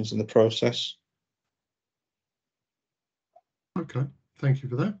variations in the process. Okay, thank you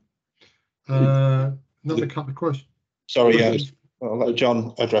for that. Another couple of questions. Sorry, yeah, I'll let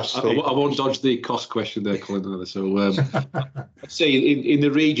John address. I won't dodge the cost question there, Colin. So I'd say in the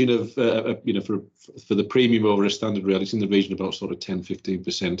region of for the premium over a standard rail, it's in the region of about sort of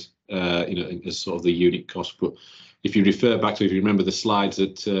 10-15%, as sort of the unit cost. But if you refer back to, if you remember the slides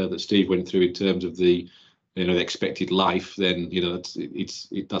that Steve went through in terms of the the expected life, then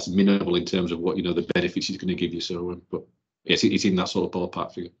that's minimal in terms of what the benefits it's going to give you. So, but yes, it's in that sort of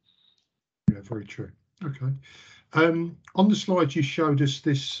ballpark figure. Yeah, very true. Okay. On the slide you showed us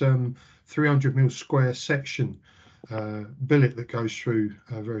this 300mm square section billet that goes through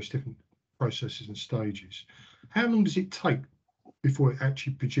various different processes and stages. How long does it take before it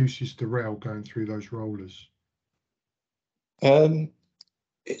actually produces the rail going through those rollers?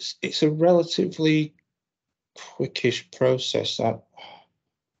 It's a relatively quickish process. I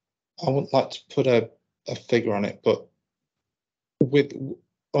wouldn't like to put a figure on it, but with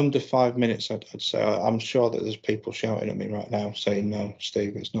under 5 minutes, I'd say. I'm sure that there's people shouting at me right now saying, "No,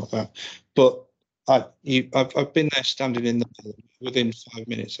 Steve, it's not that." But I've been there standing in the middle. Within 5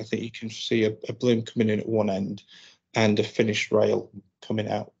 minutes, I think you can see a bloom coming in at one end and a finished rail coming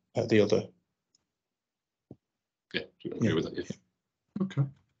out at the other. Yeah, I agree with that. Yeah. Okay.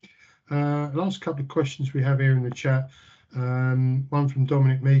 Last couple of questions we have here in the chat. One from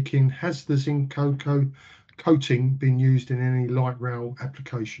Dominic Meakin. Has the zinc coating been used in any light rail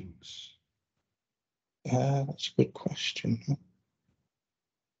applications? That's a good question.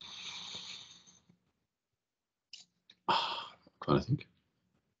 I think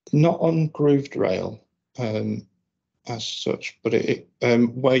not on grooved rail as such, but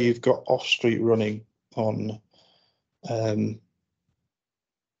where you've got off street running on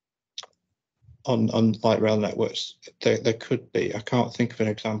light rail networks, there could be. I can't think of an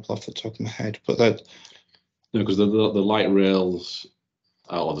example off the top of my head, but that. No, because the light rails,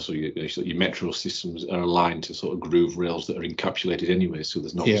 your metro systems are aligned to sort of groove rails that are encapsulated anyway, so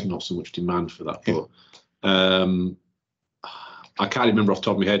there's not so much demand for that. Yeah. But I can't remember off the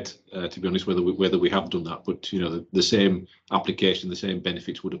top of my head, to be honest, whether we have done that. But the same application, the same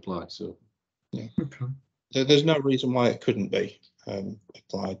benefits would apply. So yeah, okay. There's no reason why it couldn't be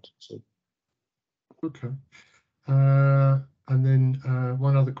applied. So. Okay. And then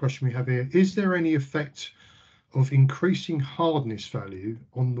one other question we have here: is there any effect of increasing hardness value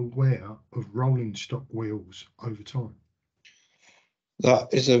on the wear of rolling stock wheels over time?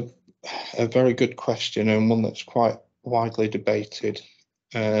 That is a very good question, and one that's quite widely debated.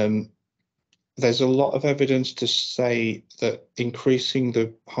 There's a lot of evidence to say that increasing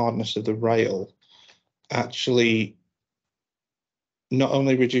the hardness of the rail actually not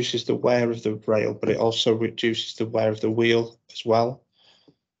only reduces the wear of the rail, but it also reduces the wear of the wheel as well.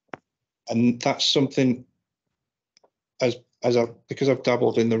 And that's something, because I've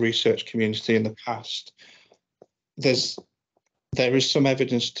dabbled in the research community in the past, there is some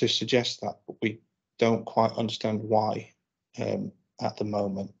evidence to suggest that, but we don't quite understand why at the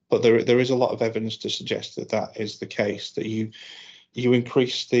moment. But there is a lot of evidence to suggest that is the case, that you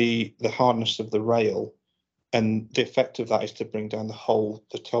increase the hardness of the rail, and the effect of that is to bring down the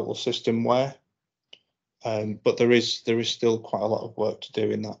total system wear. But there is still quite a lot of work to do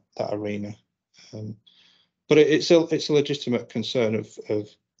in that arena. but it's a legitimate concern of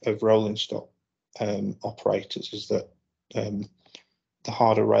rolling stock operators, is that the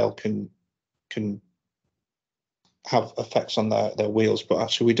harder rail can have effects on their wheels, but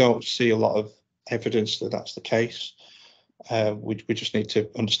actually we don't see a lot of evidence that that's the case. We just need to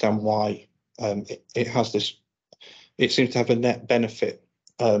understand why it has this. It seems to have a net benefit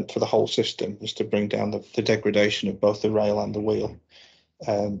for the whole system, is to bring down the degradation of both the rail and the wheel.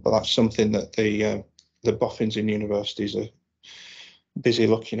 But that's something that the boffins in universities are busy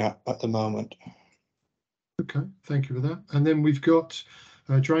looking at the moment. Okay, thank you for that. And then we've got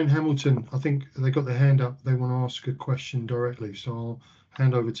Drain Hamilton. I think they got their hand up. They want to ask a question directly, so I'll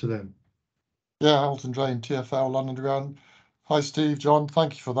hand over to them. Yeah, Hamilton Drain, TfL, London Underground. Hi, Steve, John.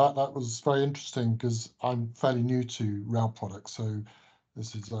 Thank you for that. That was very interesting because I'm fairly new to rail products, so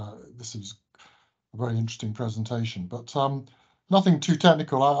this is a very interesting presentation. But nothing too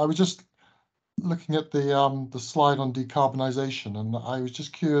technical. I was just looking at the slide on decarbonisation, and I was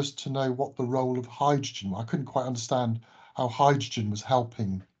just curious to know what the role of hydrogen. I couldn't quite understand how hydrogen was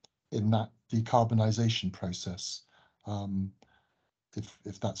helping in that decarbonisation process,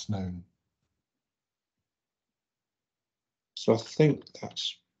 if that's known. So I think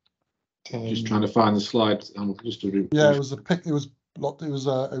that's just trying to find the slide. Yeah, it was a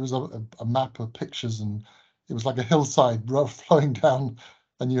map of pictures, and it was like a hillside flowing down,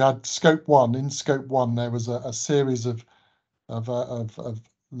 and you had scope one. In scope one, there was a series of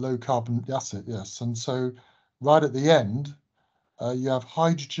low carbon. That's it, yes. And so right at the end, you have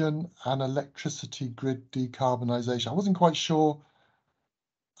hydrogen and electricity grid decarbonisation. I wasn't quite sure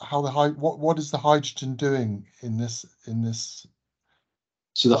how what is the hydrogen doing in this.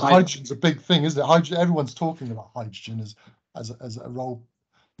 So hydrogen's a big thing, isn't it? Hydrogen, everyone's talking about hydrogen as a role,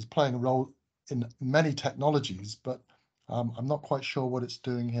 is playing a role in many technologies, but I'm not quite sure what it's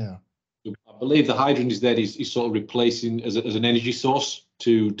doing here. I believe the hydrogen is sort of replacing as an energy source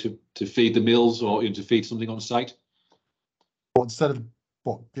to feed the mills or to feed something on site. Or instead of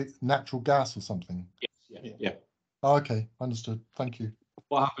natural gas or something. Yeah. Oh, okay, understood. Thank you.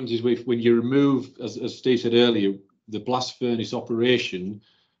 What happens is when you remove, as Steve said earlier, the blast furnace operation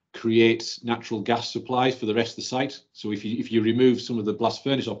creates natural gas supplies for the rest of the site. So if you remove some of the blast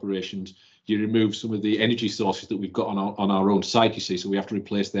furnace operations, you remove some of the energy sources that we've got on our own site, you see. So we have to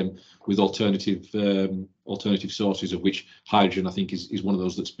replace them with alternative sources, of which hydrogen, I think, is one of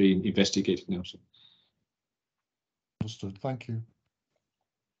those that's being investigated now. So. Understood. Thank you.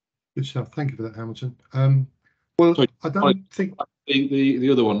 Good stuff. Thank you for that, Hamilton. Well, sorry, I don't think the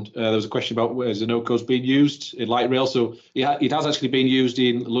other one. There was a question about where Zenoco's being used in light rail. So it has actually been used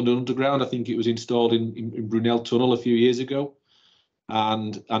in London Underground. I think it was installed in Brunel Tunnel a few years ago,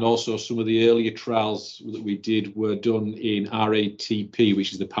 and also some of the earlier trials that we did were done in RATP,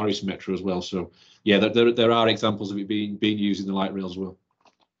 which is the Paris Metro as well. So yeah, there are examples of it being used in the light rail as well.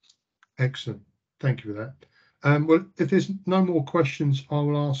 Excellent. Thank you for that. Well, if there's no more questions, I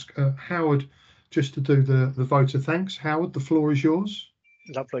will ask Howard just to do the vote of thanks. Howard, the floor is yours.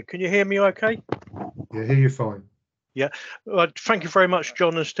 Lovely. Can you hear me okay? Yeah, hear you fine. Yeah. Thank you very much,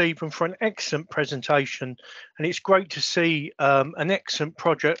 John and Stephen, for an excellent presentation. And it's great to see an excellent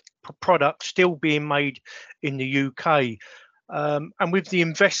product still being made in the UK. And with the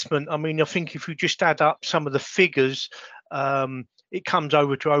investment, I mean, I think if you just add up some of the figures, it comes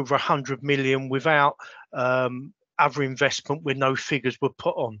over to over 100 million without other investment where no figures were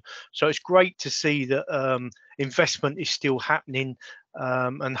put on. So it's great to see that investment is still happening,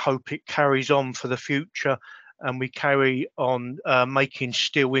 and hope it carries on for the future and we carry on making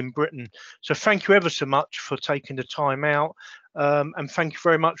steel in Britain. So thank you ever so much for taking the time out, and thank you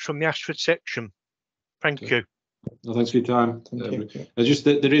very much from the Ashford section. Thank you. No, thanks for your time.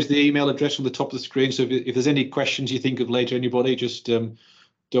 There is the email address on the top of the screen. So if there's any questions you think of later, anybody, just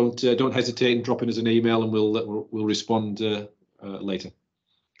don't hesitate in dropping us an email, and we'll respond later.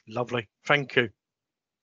 Lovely. Thank you.